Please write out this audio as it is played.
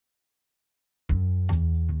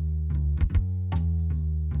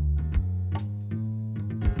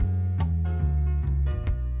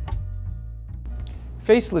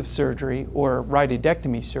Facelift surgery, or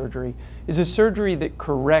rhytidectomy surgery, is a surgery that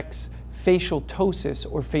corrects facial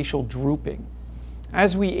ptosis or facial drooping.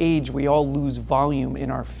 As we age, we all lose volume in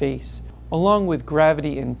our face, along with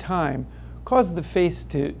gravity and time, cause the face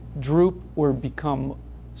to droop or become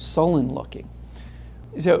sullen looking.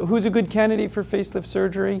 So who's a good candidate for facelift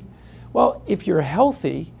surgery? Well, if you're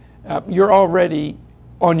healthy, you're already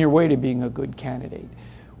on your way to being a good candidate.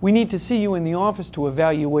 We need to see you in the office to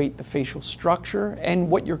evaluate the facial structure and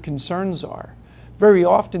what your concerns are. Very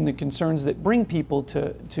often the concerns that bring people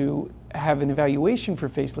to have an evaluation for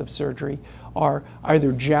facelift surgery are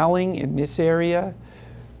either jowling in this area,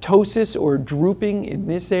 ptosis or drooping in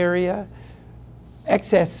this area,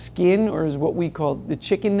 excess skin, or is what we call the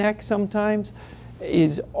chicken neck sometimes,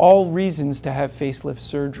 is all reasons to have facelift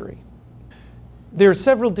surgery. There are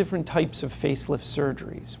several different types of facelift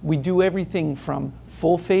surgeries. We do everything from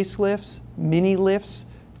full facelifts, mini lifts,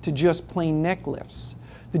 to just plain neck lifts.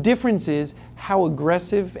 The difference is how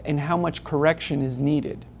aggressive and how much correction is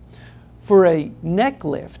needed. For a neck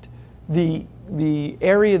lift, the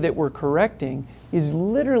area that we're correcting is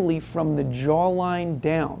literally from the jawline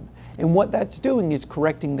down. And what that's doing is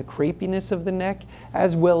correcting the crepiness of the neck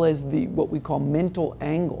as well as what we call mental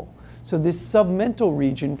angle. So this submental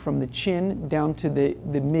region from the chin down to the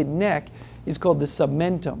mid-neck is called the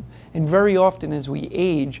submentum. And very often as we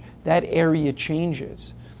age, that area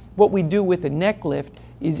changes. What we do with a neck lift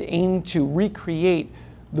is aim to recreate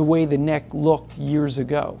the way the neck looked years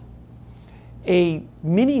ago. A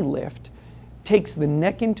mini lift takes the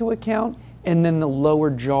neck into account and then the lower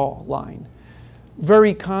jaw line.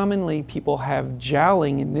 Very commonly, people have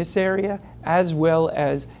jowling in this area as well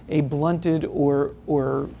as a blunted or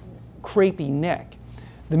crepey neck.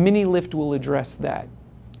 The mini lift will address that.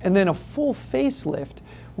 And then a full facelift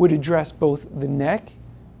would address both the neck,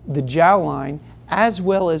 the jowline, as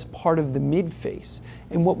well as part of the mid-face.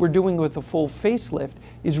 And what we're doing with a full facelift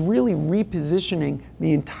is really repositioning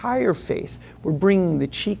the entire face. We're bringing the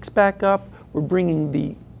cheeks back up, we're bringing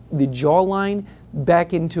the jawline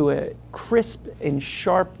back into a crisp and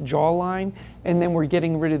sharp jawline, and then we're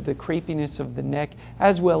getting rid of the crepiness of the neck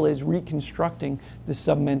as well as reconstructing the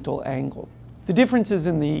submental angle. The differences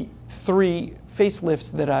in the three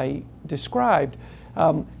facelifts that I described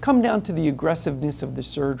come down to the aggressiveness of the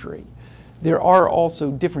surgery. There are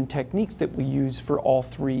also different techniques that we use for all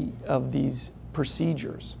three of these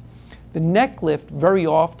procedures. The neck lift very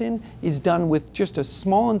often is done with just a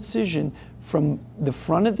small incision from the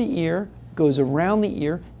front of the ear, goes around the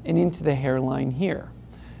ear and into the hairline here.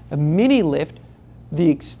 A mini lift, the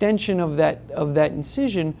extension of that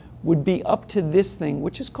incision would be up to this thing,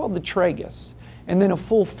 which is called the tragus. And then a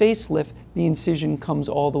full facelift, the incision comes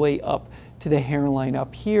all the way up to the hairline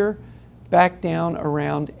up here, back down,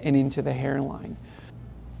 around, and into the hairline.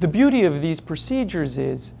 The beauty of these procedures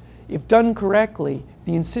is, if done correctly,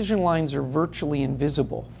 the incision lines are virtually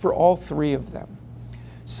invisible for all three of them.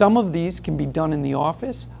 Some of these can be done in the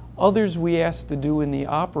office, others we ask to do in the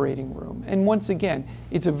operating room. And once again,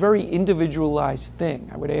 it's a very individualized thing.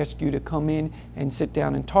 I would ask you to come in and sit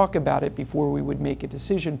down and talk about it before we would make a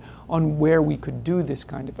decision on where we could do this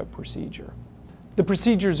kind of a procedure. The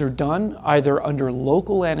procedures are done either under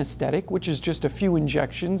local anesthetic, which is just a few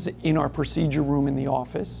injections in our procedure room in the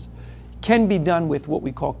office, can be done with what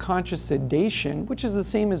we call conscious sedation, which is the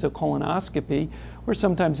same as a colonoscopy or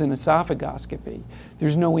sometimes an esophagoscopy.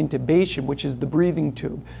 There's no intubation, which is the breathing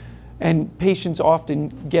tube. And patients often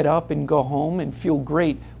get up and go home and feel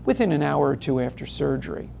great within an hour or two after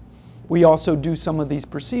surgery. We also do some of these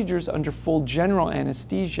procedures under full general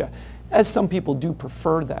anesthesia, as some people do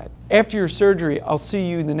prefer that. After your surgery, I'll see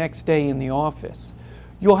you the next day in the office.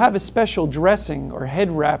 You'll have a special dressing or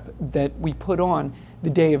head wrap that we put on the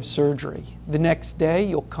day of surgery. The next day,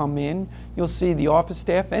 you'll come in, you'll see the office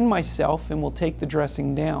staff and myself, and we'll take the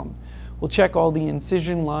dressing down. We'll check all the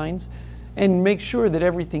incision lines and make sure that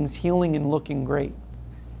everything's healing and looking great.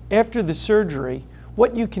 After the surgery,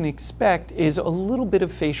 what you can expect is a little bit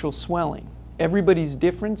of facial swelling. Everybody's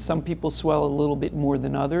different. Some people swell a little bit more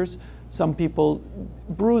than others. Some people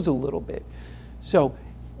bruise a little bit. So,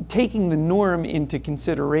 taking the norm into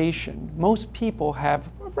consideration, most people have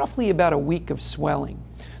roughly about a week of swelling.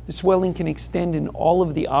 The swelling can extend in all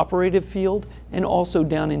of the operative field and also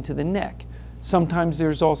down into the neck. Sometimes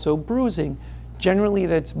there's also bruising. Generally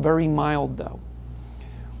that's very mild though.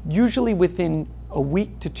 Usually within a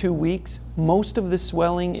week to 2 weeks, most of the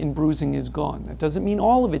swelling and bruising is gone. That doesn't mean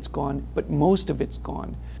all of it's gone, but most of it's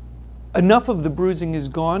gone. Enough of the bruising is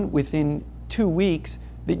gone within 2 weeks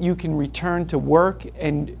that you can return to work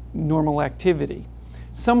and normal activity.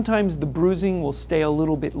 Sometimes the bruising will stay a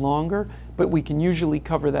little bit longer, but we can usually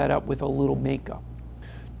cover that up with a little makeup.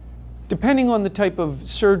 Depending on the type of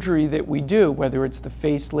surgery that we do, whether it's the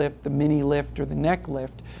facelift, the mini lift, or the neck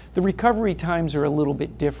lift, the recovery times are a little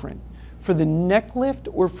bit different. For the neck lift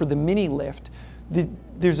or for the mini lift,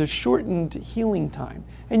 there's a shortened healing time.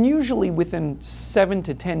 And usually within 7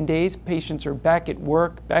 to 10 days, patients are back at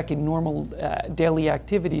work, back in normal daily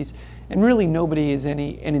activities, and really nobody is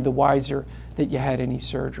any the wiser that you had any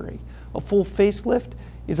surgery. A full facelift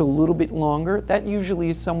is a little bit longer. That usually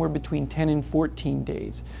is somewhere between 10 and 14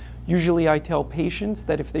 days. Usually I tell patients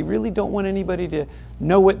that if they really don't want anybody to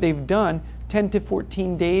know what they've done, 10 to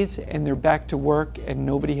 14 days and they're back to work and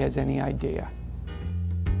nobody has any idea.